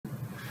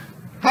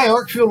Hi,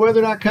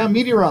 ArcfieldWeather.com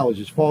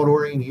meteorologist Paul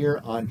Dorian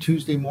here on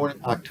Tuesday morning,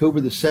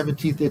 October the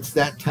 17th. It's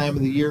that time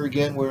of the year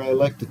again where I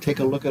like to take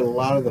a look at a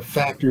lot of the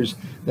factors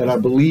that I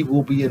believe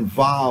will be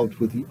involved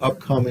with the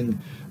upcoming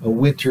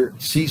winter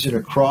season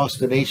across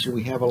the nation.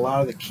 We have a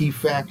lot of the key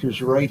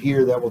factors right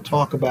here that we'll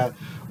talk about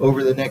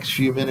over the next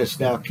few minutes.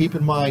 Now, keep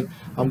in mind,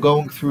 I'm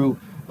going through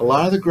a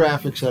lot of the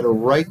graphics that are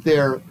right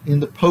there in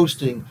the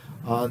posting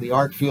on the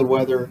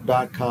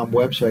ArcfieldWeather.com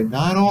website.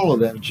 Not all of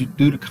them,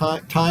 due to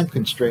time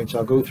constraints.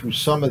 I'll go through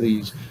some of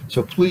these.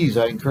 So please,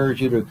 I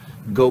encourage you to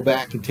go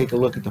back and take a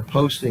look at the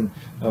posting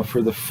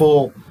for the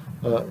full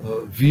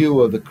view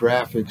of the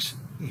graphics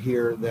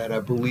here that I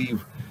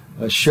believe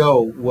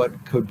show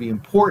what could be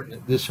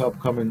important this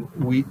upcoming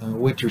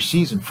winter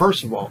season.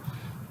 First of all,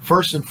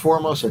 first and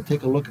foremost, I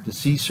take a look at the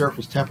sea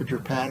surface temperature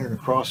pattern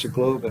across the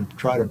globe and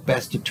try to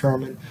best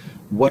determine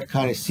what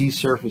kind of sea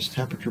surface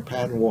temperature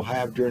pattern we'll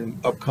have during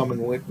the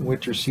upcoming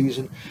winter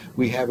season.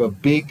 We have a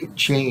big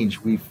change.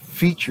 We've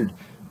featured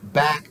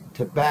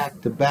back-to-back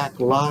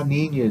La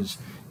Niñas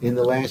in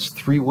the last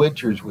 3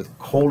 winters with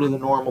colder than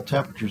normal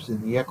temperatures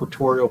in the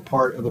equatorial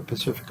part of the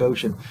Pacific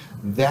Ocean.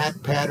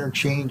 That pattern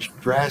changed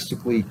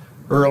drastically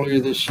earlier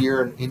this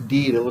year, and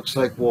indeed it looks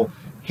like we'll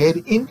head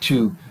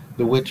into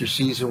the winter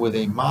season with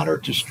a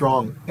moderate to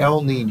strong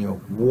El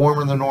Nino,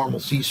 warmer than normal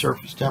sea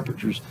surface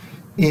temperatures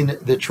in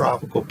the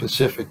tropical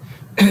Pacific.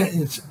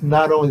 It's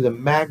not only the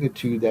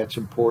magnitude that's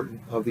important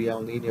of the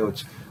El Nino,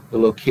 it's the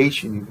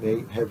location. You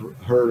may have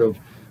heard of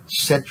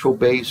central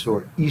base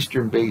or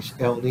eastern base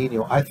El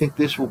Nino. I think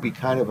this will be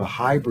kind of a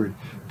hybrid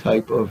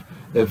type of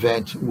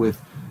event, with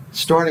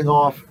starting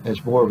off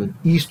as more of an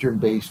eastern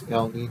based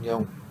El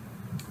Nino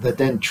that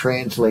then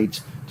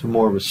translates to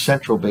more of a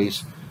central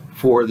base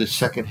for the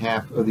second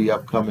half of the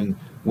upcoming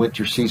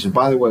winter season.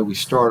 By the way, we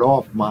start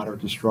off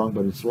moderate to strong,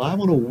 but it's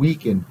liable to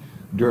weaken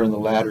during the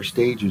latter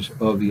stages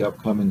of the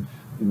upcoming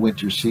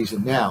winter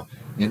season. Now,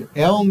 an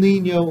El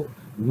Nino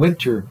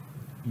winter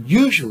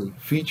usually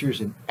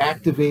features an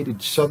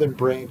activated southern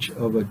branch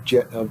of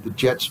the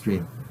jet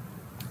stream.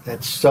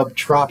 That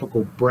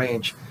subtropical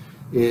branch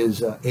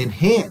is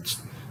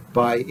enhanced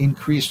by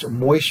increased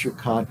moisture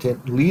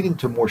content, leading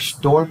to more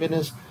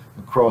storminess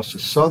across the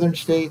southern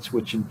states,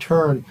 which in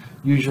turn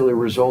usually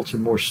results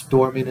in more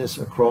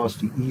storminess across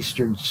the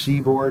eastern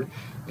seaboard.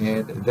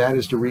 And that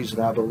is the reason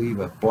I believe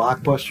a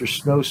blockbuster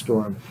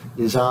snowstorm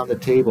is on the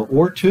table,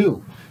 or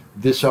two,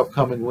 this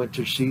upcoming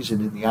winter season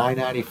in the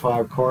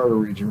I-95 corridor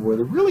region, where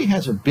there really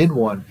hasn't been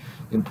one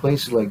in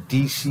places like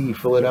D.C.,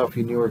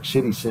 Philadelphia, New York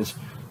City since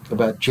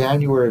about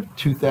January of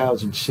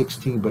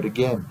 2016. But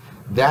again,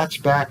 that's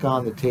back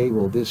on the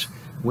table this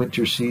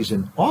winter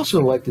season.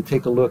 Also like to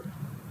take a look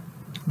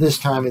this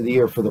time of the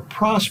year for the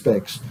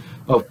prospects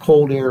of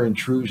cold air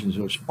intrusions,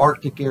 those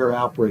Arctic air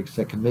outbreaks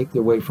that can make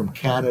their way from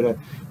Canada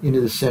into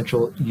the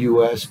central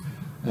U.S.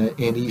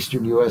 And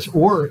eastern U.S.,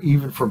 or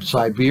even from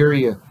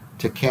Siberia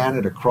to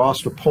Canada,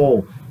 across the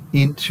pole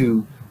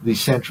into the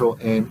central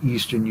and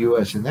eastern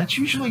U.S. And that's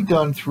usually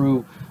done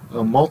through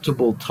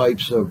multiple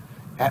types of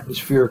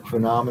atmospheric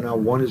phenomena.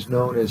 One is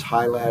known as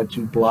high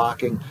latitude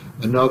blocking.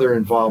 Another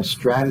involves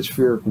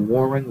stratospheric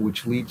warming,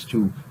 which leads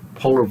to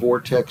polar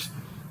vortex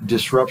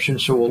disruption.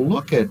 So we'll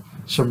look at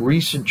some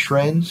recent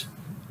trends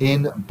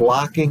in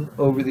blocking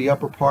over the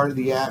upper part of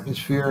the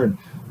atmosphere, and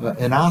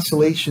an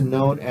oscillation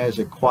known as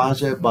a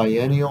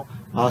quasi-biennial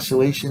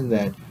oscillation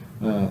that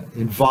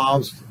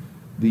involves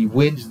the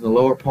winds in the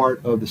lower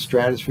part of the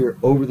stratosphere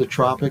over the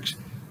tropics.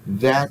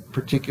 That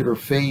particular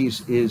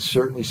phase is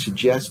certainly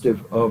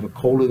suggestive of a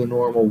colder than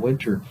normal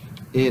winter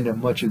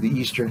in much of the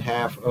eastern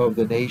half of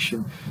the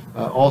nation.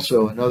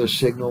 Also, another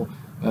signal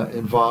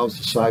involves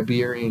the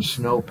Siberian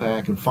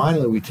snowpack. And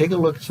finally, we take a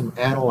look at some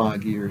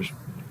analog years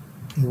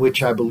in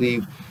which I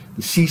believe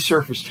the sea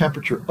surface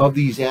temperature of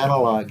these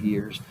analog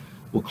years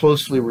will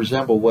closely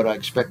resemble what I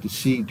expect to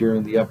see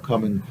during the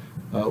upcoming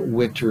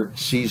winter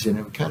season.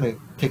 And we kind of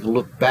take a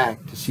look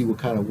back to see what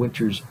kind of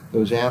winters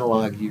those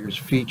analog years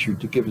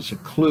featured, to give us a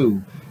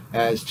clue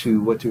as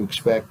to what to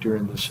expect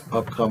during this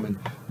upcoming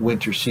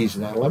winter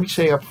season. Now, let me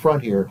say up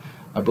front here,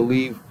 I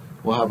believe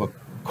we'll have a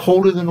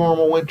colder than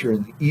normal winter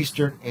in the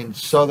eastern and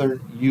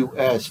southern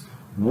U.S.,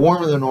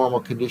 warmer than normal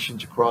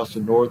conditions across the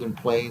northern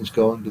plains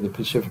going to the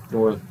Pacific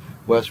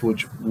Northwest,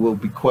 which will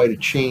be quite a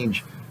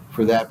change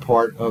for that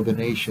part of the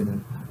nation,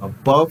 and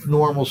above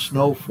normal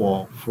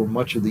snowfall for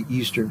much of the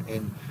eastern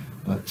and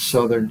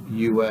southern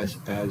U.S.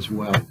 as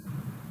well.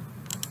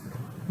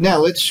 Now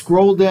let's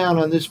scroll down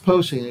on this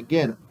posting.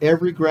 Again,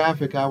 every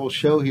graphic I will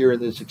show here in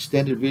this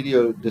extended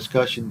video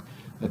discussion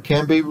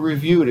can be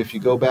reviewed if you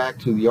go back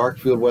to the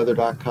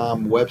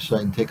ArcfieldWeather.com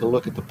website and take a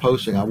look at the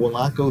posting. I will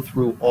not go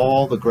through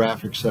all the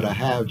graphics that I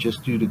have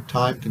just due to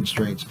time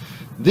constraints.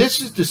 This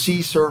is the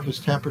sea surface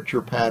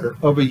temperature pattern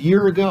of a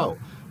year ago,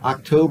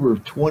 October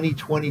of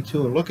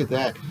 2022, and look at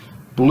that.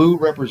 Blue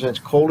represents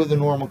colder than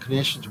normal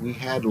conditions. We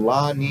had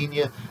La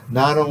Nina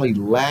not only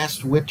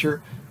last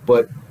winter,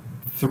 but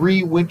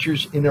 3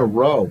 winters in a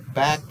row,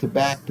 back to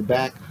back to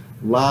back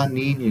La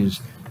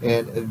Ninas.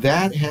 And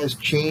that has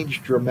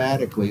changed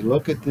dramatically.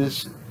 Look at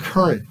this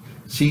current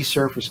sea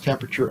surface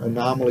temperature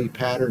anomaly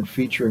pattern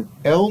featuring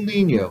El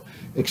Nino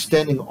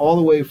extending all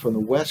the way from the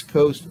west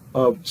coast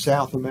of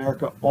South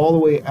America all the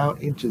way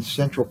out into the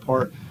central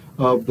part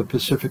of the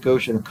Pacific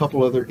Ocean. A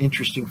couple other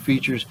interesting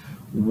features: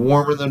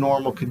 warmer than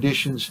normal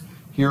conditions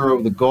here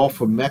over the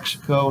Gulf of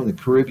Mexico and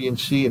the Caribbean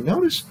Sea. And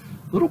notice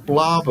a little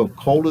blob of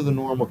colder than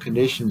normal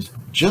conditions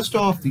just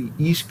off the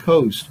east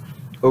coast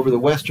over the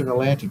western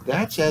Atlantic.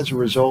 That's as a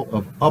result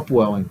of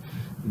upwelling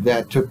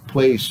that took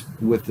place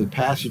with the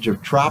passage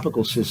of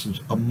tropical systems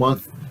a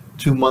month,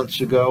 2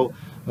 months ago.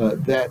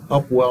 That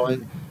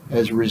upwelling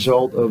as a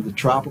result of the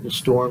tropical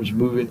storms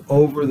moving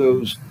over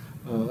those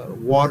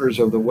waters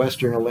of the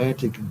western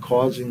Atlantic and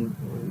causing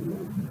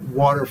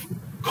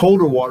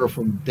colder water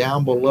from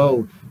down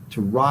below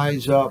to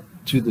rise up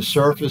to the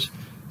surface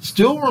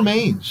still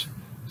remains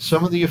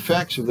some of the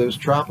effects of those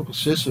tropical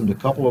systems a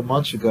couple of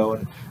months ago.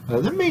 And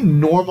that may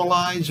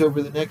normalize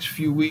over the next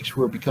few weeks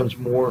where it becomes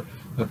more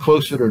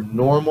closer to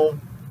normal,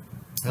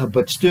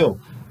 but still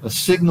a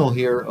signal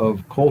here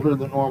of colder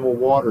than normal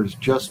waters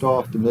just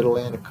off the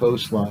mid-Atlantic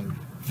coastline,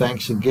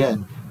 thanks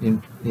again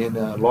in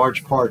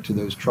large part to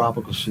those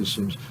tropical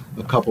systems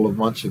a couple of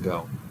months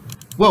ago.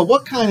 Well,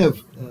 what kind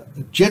of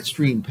jet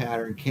stream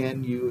pattern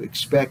can you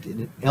expect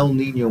in an El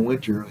Nino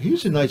winter?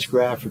 Here's a nice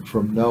graphic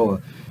from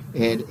NOAA.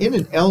 And in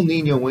an El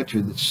Nino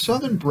winter, the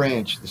southern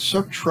branch, the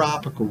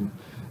subtropical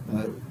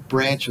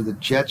branch of the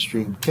jet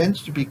stream,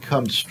 tends to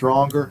become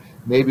stronger,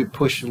 maybe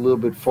pushed a little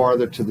bit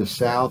farther to the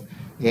south,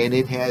 and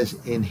it has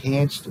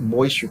enhanced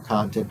moisture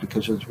content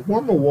because those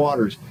warmer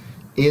waters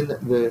in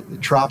the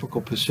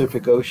tropical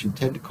Pacific Ocean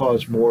tend to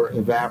cause more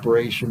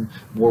evaporation,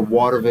 more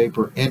water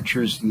vapor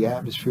enters the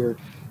atmosphere,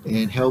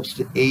 and helps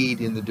to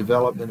aid in the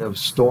development of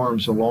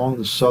storms along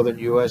the southern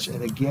U.S.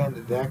 And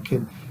again, that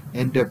can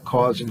end up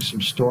causing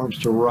some storms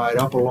to ride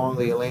up along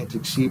the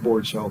Atlantic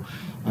seaboard. So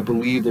I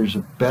believe there's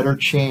a better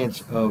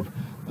chance of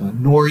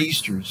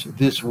nor'easters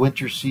this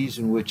winter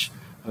season, which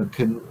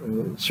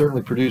can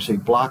certainly produce a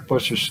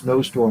blockbuster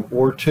snowstorm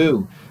or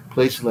two.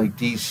 Places like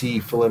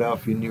D.C.,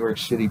 Philadelphia, New York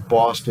City,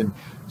 Boston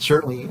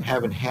certainly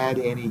haven't had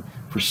any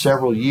for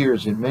several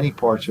years in many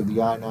parts of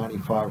the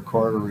I-95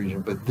 corridor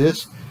region. But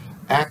this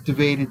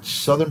activated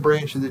southern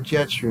branch of the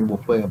jet stream will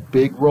play a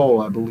big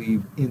role, I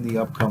believe, in the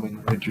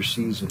upcoming winter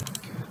season.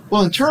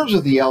 Well, in terms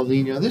of the El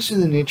Nino, this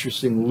is an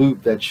interesting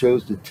loop that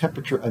shows the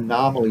temperature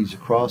anomalies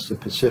across the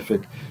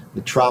Pacific,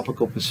 the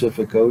tropical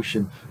Pacific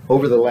Ocean,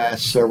 over the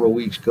last several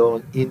weeks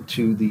going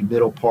into the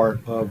middle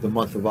part of the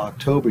month of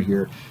October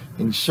here.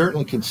 And you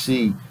certainly can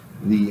see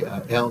the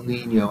El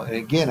Nino. And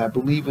again, I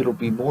believe it'll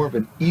be more of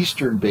an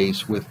eastern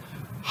base with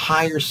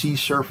higher sea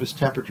surface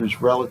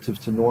temperatures relative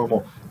to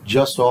normal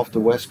just off the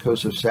west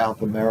coast of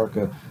South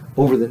America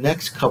over the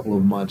next couple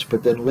of months.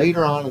 But then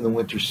later on in the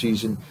winter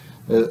season,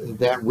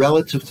 that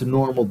relative to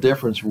normal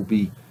difference will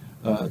be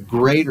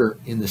greater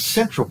in the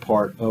central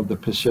part of the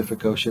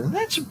Pacific Ocean. And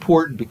that's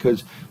important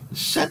because the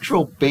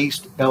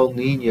central-based El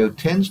Nino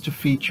tends to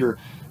feature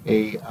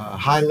a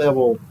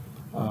high-level,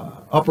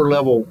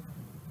 upper-level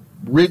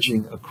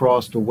ridging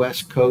across the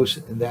west coast,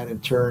 and that in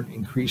turn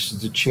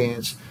increases the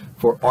chance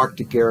for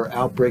Arctic air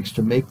outbreaks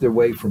to make their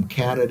way from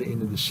Canada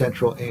into the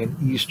central and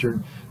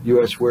eastern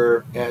U.S.,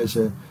 whereas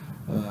a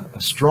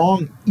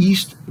strong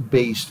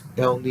east-based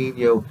El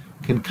Nino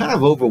can kind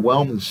of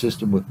overwhelm the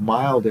system with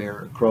mild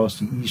air across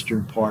the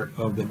eastern part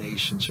of the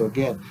nation. So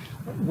again,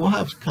 we'll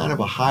have kind of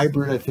a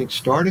hybrid, I think,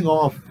 starting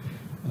off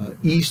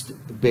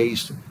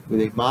east-based with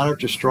a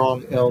moderate to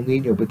strong El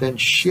Nino, but then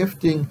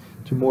shifting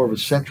to more of a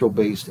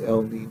central-based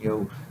El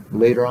Nino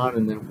later on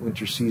in the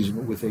winter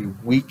season with a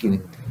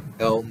weakening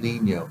El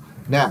Nino.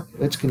 Now,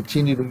 let's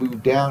continue to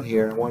move down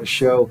here. I want to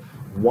show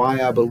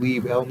why I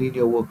believe El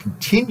Nino will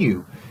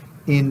continue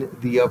in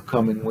the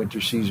upcoming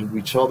winter season.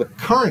 We saw the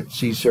current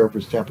sea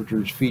surface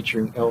temperatures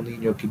featuring El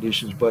Nino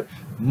conditions, but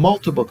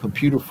multiple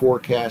computer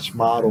forecast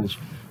models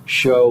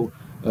show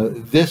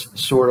this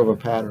sort of a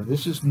pattern.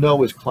 This is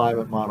NOAA's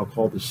climate model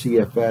called the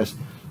CFS,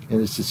 and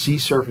it's the sea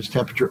surface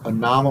temperature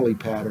anomaly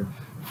pattern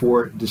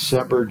for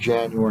December,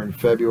 January, and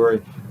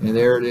February. And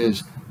there it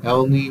is,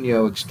 El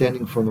Nino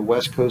extending from the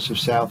west coast of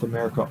South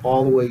America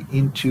all the way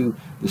into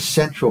the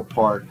central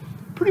part,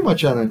 pretty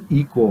much on an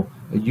equal,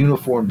 a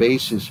uniform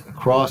basis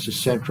across the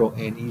central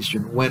and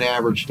eastern when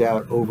averaged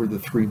out over the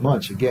 3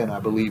 months. Again, I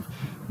believe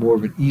more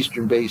of an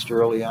eastern based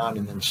early on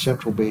and then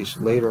central based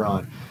later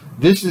on.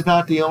 This is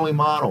not the only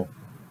model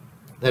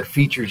that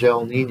features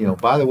El Nino.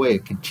 By the way,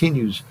 it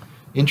continues,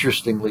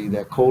 interestingly,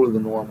 that colder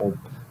than normal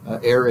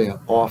area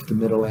off the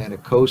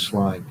mid-Atlantic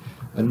coastline.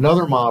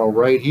 Another model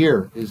right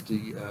here is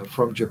the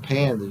from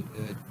Japan,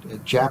 the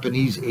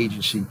Japanese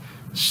agency,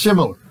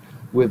 similar,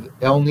 with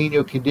El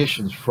Nino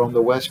conditions from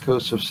the west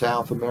coast of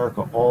South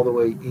America all the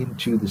way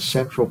into the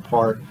central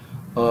part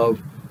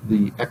of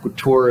the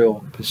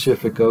equatorial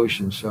Pacific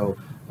Ocean. So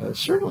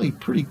certainly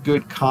pretty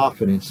good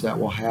confidence that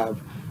we'll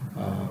have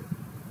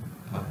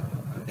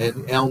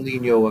an El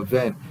Nino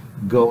event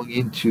going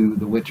into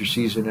the winter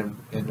season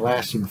and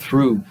lasting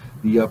through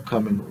the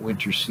upcoming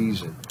winter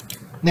season.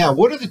 Now,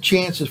 what are the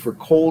chances for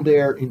cold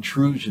air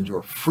intrusions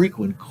or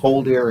frequent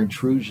cold air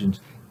intrusions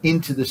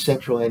into the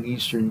central and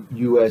eastern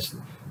U.S.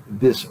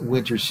 this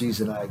winter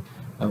season?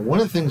 One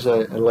of the things I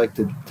like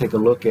to take a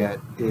look at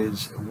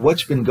is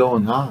what's been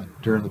going on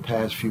during the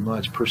past few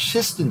months.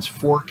 Persistence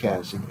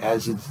forecasting,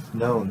 as it's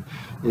known,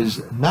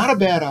 is not a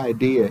bad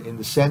idea in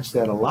the sense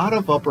that a lot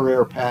of upper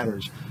air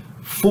patterns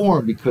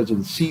form because of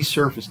the sea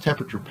surface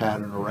temperature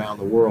pattern around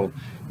the world.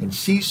 And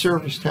sea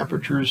surface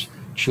temperatures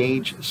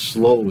change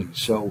slowly.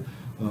 So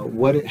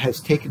what has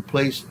taken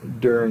place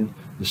during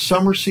the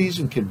summer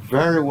season can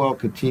very well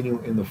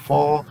continue in the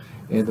fall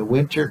and the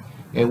winter.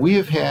 And we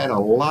have had a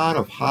lot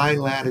of high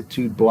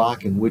latitude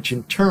blocking, which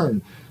in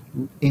turn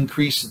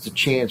increases the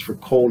chance for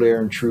cold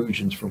air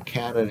intrusions from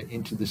Canada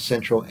into the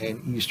central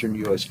and eastern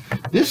U.S.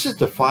 This is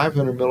the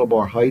 500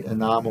 millibar height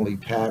anomaly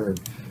pattern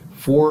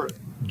for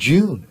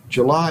June,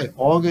 July,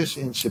 August,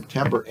 and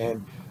September.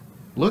 And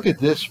look at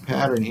this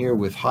pattern here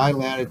with high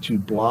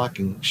latitude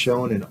blocking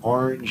shown in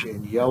orange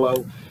and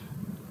yellow.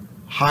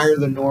 Higher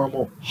than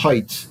normal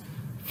heights,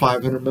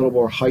 500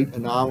 millibar height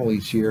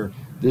anomalies here.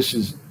 This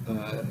is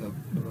a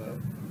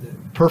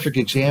perfect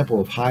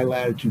example of high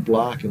latitude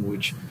blocking,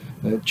 which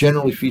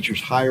generally features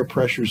higher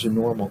pressures than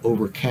normal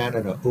over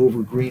Canada,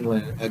 over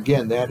Greenland.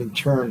 Again, that in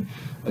turn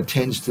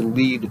tends to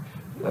lead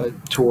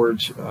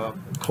towards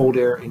cold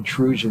air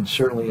intrusions,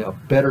 certainly a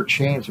better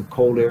chance of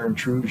cold air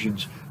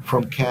intrusions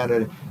from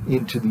Canada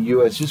into the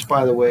U.S. This,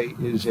 by the way,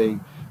 is a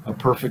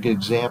perfect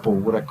example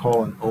of what I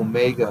call an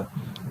omega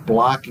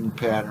blocking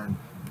pattern,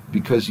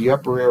 because the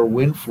upper air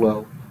wind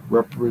flow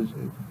represents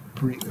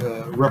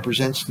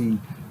the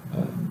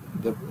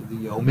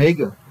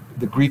omega,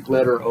 the Greek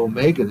letter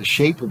omega, the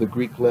shape of the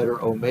Greek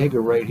letter omega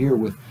right here,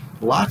 with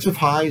lots of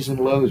highs and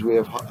lows. We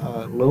have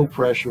low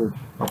pressure,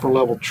 upper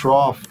level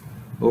trough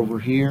over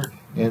here,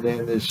 and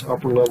then this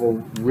upper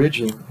level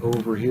ridging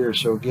over here.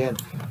 So again,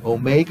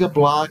 omega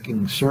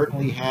blocking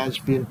certainly has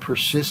been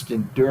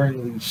persistent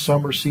during the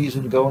summer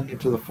season going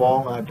into the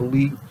fall, and I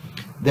believe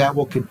that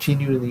will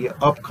continue in the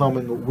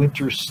upcoming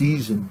winter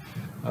season.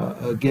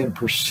 Again,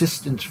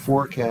 persistence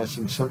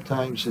forecasting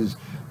sometimes is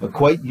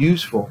quite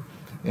useful,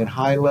 and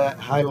high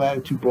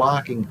latitude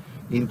blocking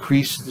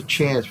increases the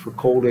chance for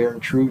cold air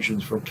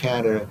intrusions from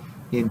Canada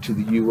into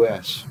the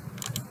U.S.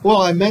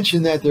 Well, I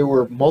mentioned that there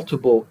were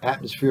multiple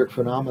atmospheric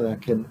phenomena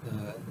that can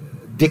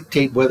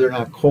dictate whether or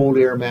not cold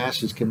air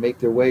masses can make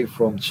their way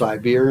from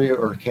Siberia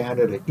or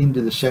Canada into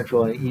the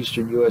central and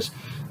eastern U.S.,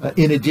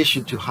 in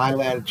addition to high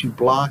latitude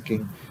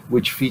blocking,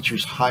 which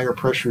features higher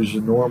pressures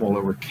than normal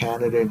over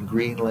Canada and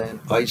Greenland,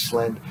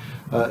 Iceland.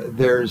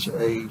 There's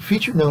a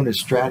feature known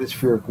as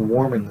stratospheric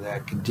warming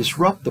that can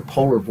disrupt the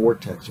polar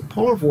vortex. A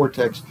polar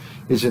vortex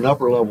is an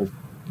upper level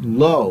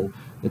low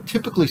that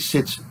typically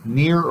sits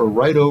near or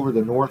right over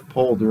the North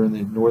Pole during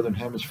the Northern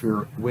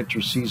Hemisphere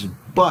winter season,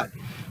 but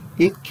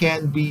it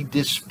can be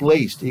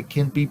displaced, it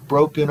can be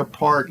broken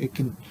apart, it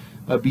can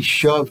be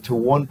shoved to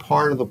one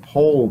part of the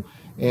pole,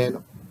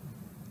 and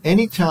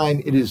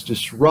anytime it is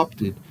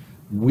disrupted,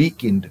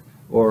 weakened,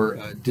 or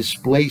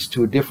displaced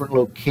to a different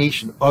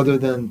location other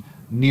than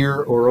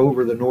near or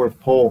over the North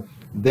Pole,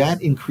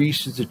 that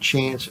increases the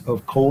chance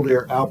of cold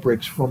air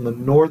outbreaks from the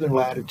northern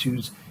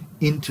latitudes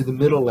into the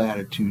middle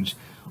latitudes.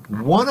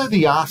 One of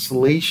the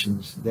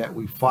oscillations that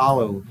we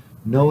follow,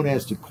 known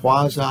as the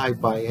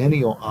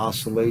quasi-biennial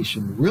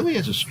oscillation, really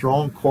has a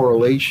strong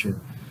correlation,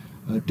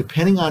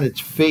 depending on its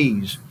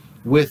phase,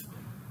 with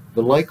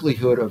the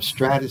likelihood of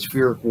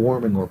stratospheric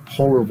warming or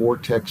polar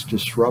vortex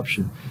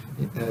disruption.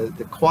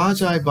 The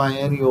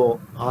quasi-biennial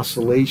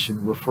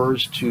oscillation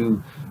refers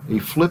to a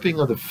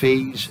flipping of the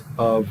phase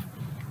of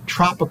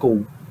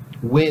tropical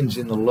winds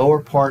in the lower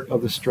part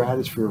of the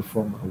stratosphere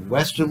from a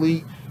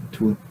westerly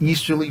to an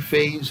easterly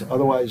phase,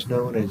 otherwise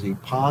known as a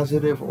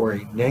positive or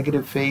a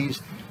negative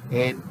phase.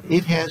 And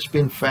it has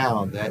been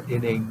found that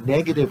in a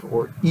negative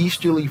or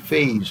easterly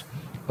phase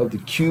of the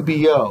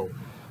QBO,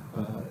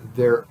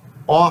 there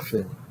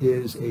often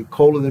is a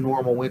colder than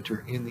normal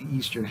winter in the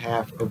eastern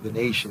half of the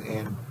nation.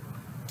 And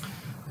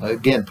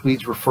again,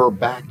 please refer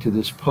back to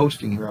this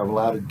posting here. I have a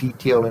lot of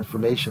detailed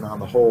information on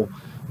the whole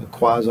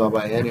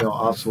quasi-biennial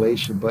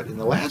oscillation, but in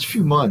the last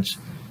few months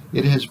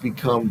it has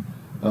become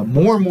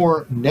more and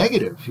more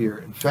negative here.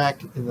 In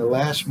fact, in the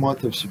last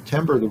month of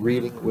September, the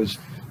reading was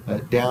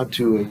down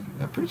to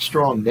a pretty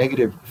strong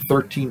negative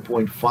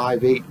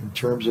 13.58 in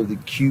terms of the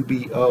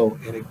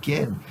QBO. And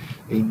again,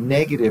 a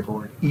negative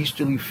or an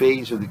easterly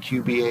phase of the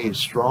QBA is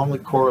strongly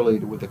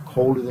correlated with a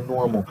colder than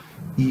normal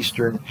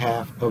eastern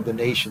half of the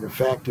nation. In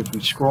fact, if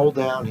we scroll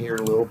down here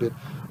a little bit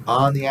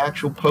on the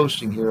actual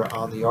posting here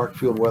on the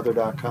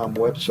arcfieldweather.com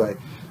website,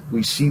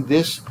 we see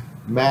this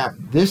map.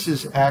 This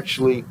is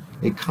actually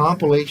a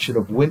compilation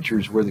of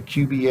winters where the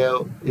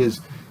QBO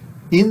is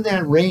in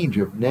that range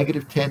of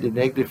 -10 to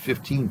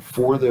 -15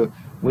 for the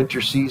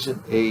winter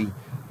season, a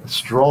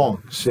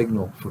strong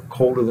signal for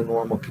colder than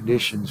normal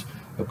conditions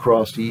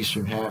across the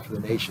eastern half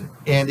of the nation.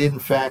 And in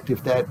fact,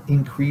 if that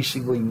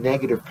increasingly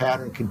negative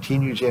pattern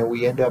continues and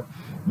we end up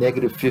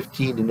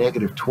 -15 to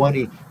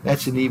 -20,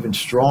 that's an even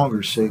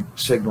stronger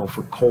signal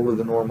for colder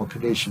than normal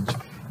conditions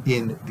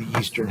in the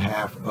eastern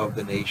half of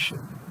the nation.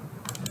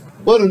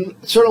 Well,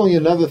 certainly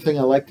another thing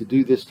I like to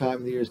do this time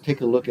of the year is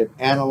take a look at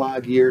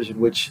analog years in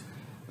which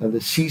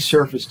the sea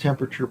surface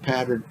temperature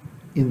pattern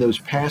in those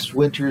past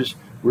winters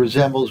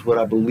resembles what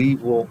I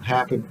believe will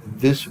happen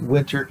this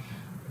winter.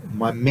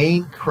 My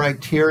main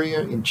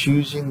criteria in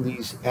choosing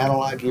these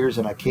analog years,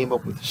 and I came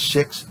up with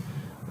 6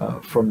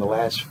 from the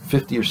last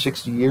 50 or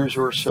 60 years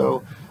or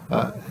so,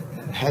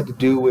 had to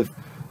do with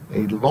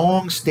a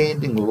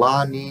long-standing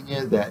La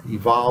Nina that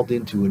evolved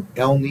into an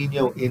El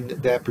Nino in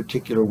that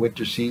particular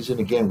winter season.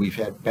 Again, we've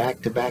had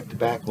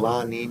back-to-back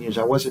La Ninas.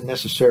 I wasn't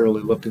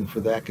necessarily looking for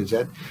that because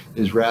that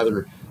is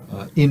rather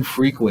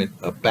infrequent,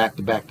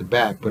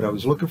 back-to-back, but I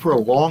was looking for a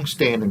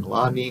long-standing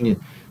La Nina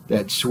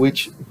that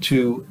switched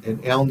to an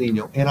El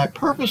Nino. And I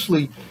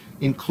purposely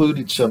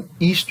included some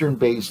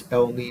eastern-based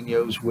El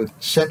Ninos with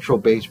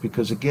central-based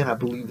because, again, I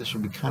believe this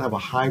will be kind of a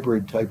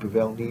hybrid type of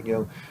El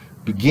Nino,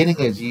 beginning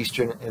as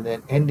eastern and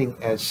then ending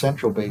as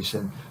central based,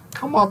 and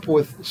come up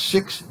with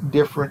 6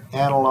 different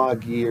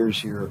analog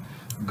years here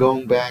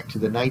going back to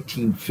the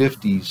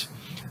 1950s.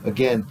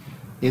 Again,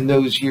 in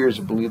those years,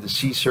 I believe the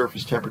sea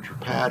surface temperature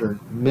pattern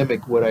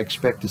mimic what I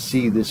expect to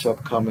see this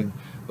upcoming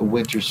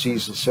winter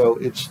season. So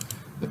it's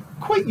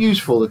quite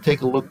useful to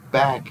take a look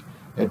back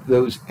at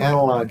those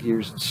analog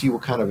years and see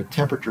what kind of a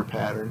temperature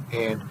pattern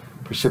and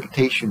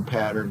precipitation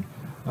pattern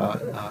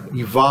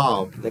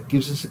evolved. That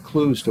gives us a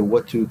clue as to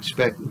what to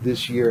expect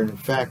this year. And in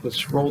fact, let's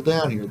scroll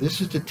down here. This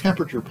is the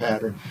temperature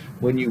pattern.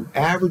 When you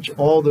average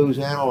all those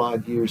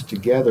analog years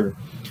together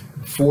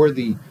for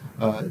the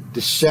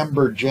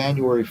December,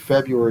 January,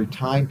 February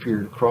time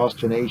period across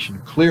the nation,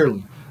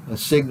 clearly a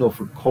signal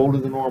for colder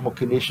than normal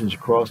conditions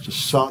across the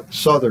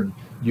southern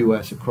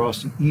U.S.,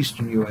 across the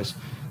eastern U.S.,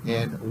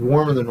 and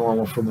warmer than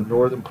normal from the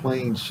northern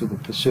plains to the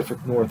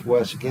Pacific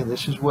Northwest. Again,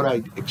 this is what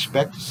I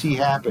expect to see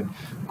happen.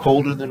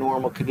 Colder than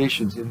normal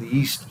conditions in the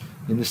east,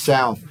 in the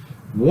south.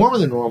 Warmer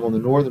than normal in the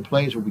northern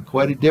plains will be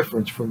quite a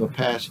difference from the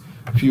past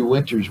few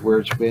winters where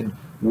it's been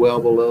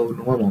well below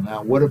normal.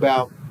 Now, what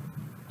about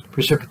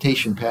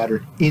precipitation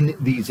pattern in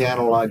these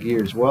analog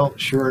years? Well,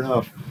 sure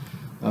enough,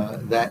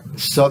 that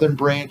southern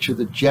branch of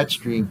the jet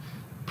stream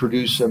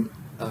produced some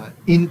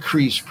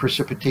increased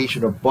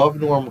precipitation, above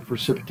normal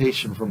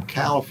precipitation from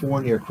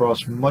California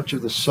across much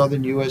of the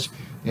southern U.S.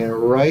 and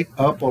right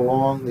up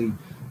along the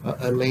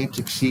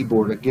Atlantic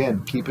seaboard.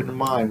 Again, keeping in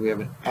mind we have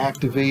an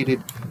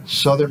activated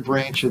southern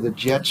branch of the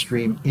jet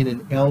stream in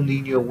an El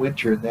Nino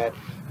winter that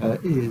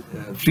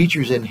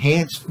features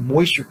enhanced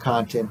moisture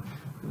content.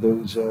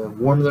 Those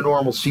warmer than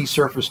normal sea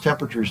surface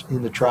temperatures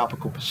in the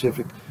tropical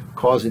Pacific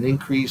cause an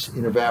increase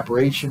in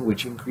evaporation,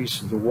 which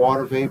increases the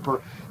water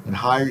vapor, and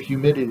higher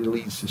humidity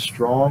leads to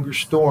stronger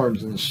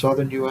storms in the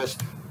southern U.S.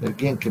 that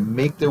again can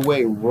make their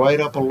way right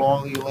up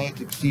along the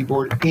Atlantic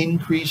seaboard,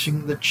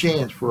 increasing the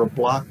chance for a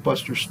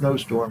blockbuster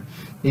snowstorm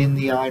in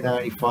the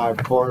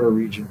I-95 corridor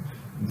region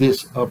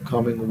this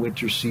upcoming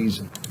winter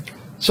season.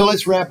 So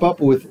let's wrap up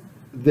with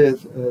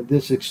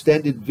this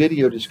extended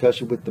video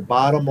discussion with the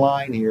bottom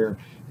line here.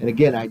 And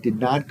again, I did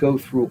not go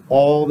through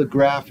all the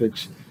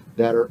graphics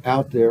that are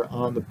out there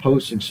on the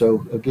posting.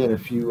 So again,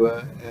 if you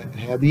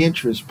have the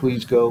interest,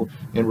 please go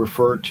and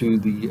refer to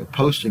the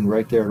posting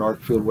right there at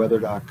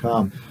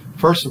arcfieldweather.com.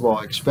 First of all,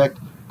 I expect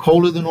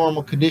colder than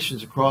normal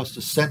conditions across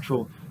the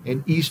central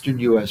and eastern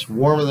U.S.,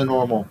 warmer than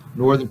normal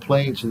northern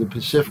plains and the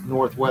Pacific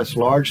Northwest,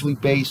 largely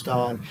based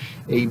on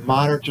a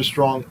moderate to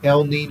strong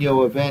El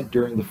Nino event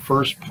during the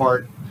first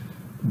part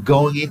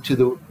going into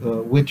the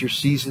winter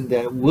season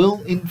that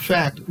will in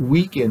fact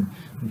weaken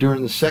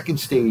during the second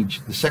stage,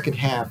 the second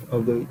half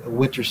of the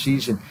winter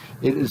season.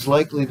 It is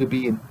likely to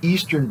be an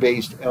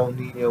eastern-based El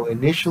Nino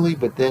initially,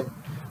 but then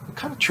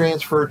kind of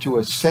transfer to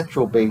a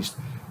central-based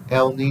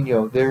El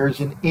Nino. There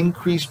is an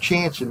increased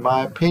chance, in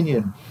my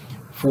opinion,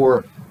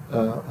 for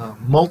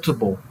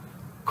multiple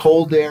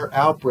cold air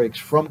outbreaks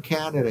from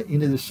Canada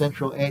into the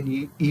central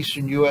and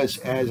eastern U.S.,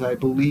 as I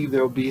believe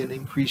there will be an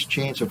increased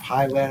chance of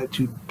high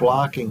latitude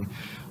blocking.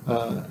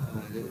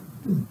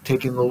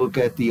 Taking a look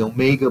at the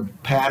Omega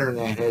pattern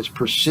that has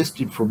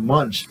persisted for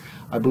months,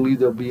 I believe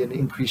there'll be an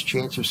increased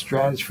chance of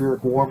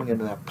stratospheric warming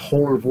and that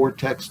polar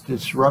vortex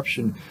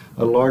disruption,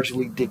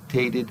 largely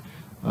dictated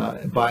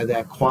by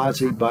that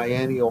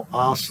quasi-biennial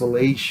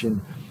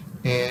oscillation.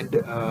 And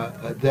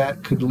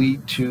that could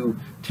lead to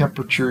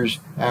temperatures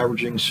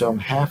averaging some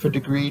 0.5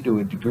 degree to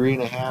 1.5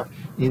 degrees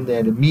in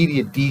that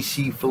immediate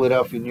DC,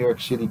 Philadelphia, New York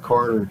City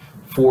corridor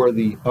for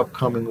the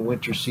upcoming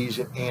winter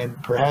season,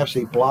 and perhaps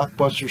a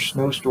blockbuster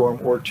snowstorm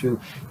or two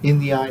in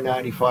the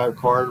I-95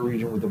 corridor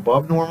region with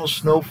above normal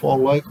snowfall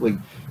likely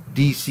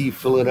DC,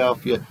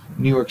 Philadelphia,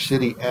 New York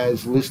City,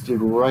 as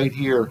listed right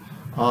here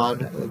on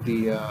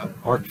the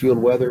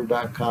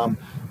arcfieldweather.com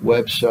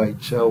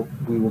website. So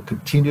we will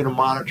continue to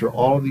monitor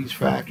all of these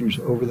factors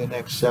over the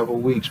next several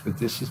weeks, but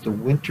this is the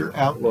winter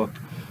outlook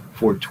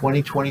for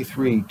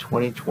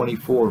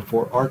 2023-2024.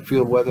 For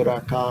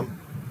ArcfieldWeather.com,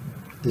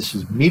 this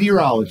is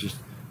meteorologist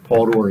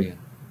Paul Dorian.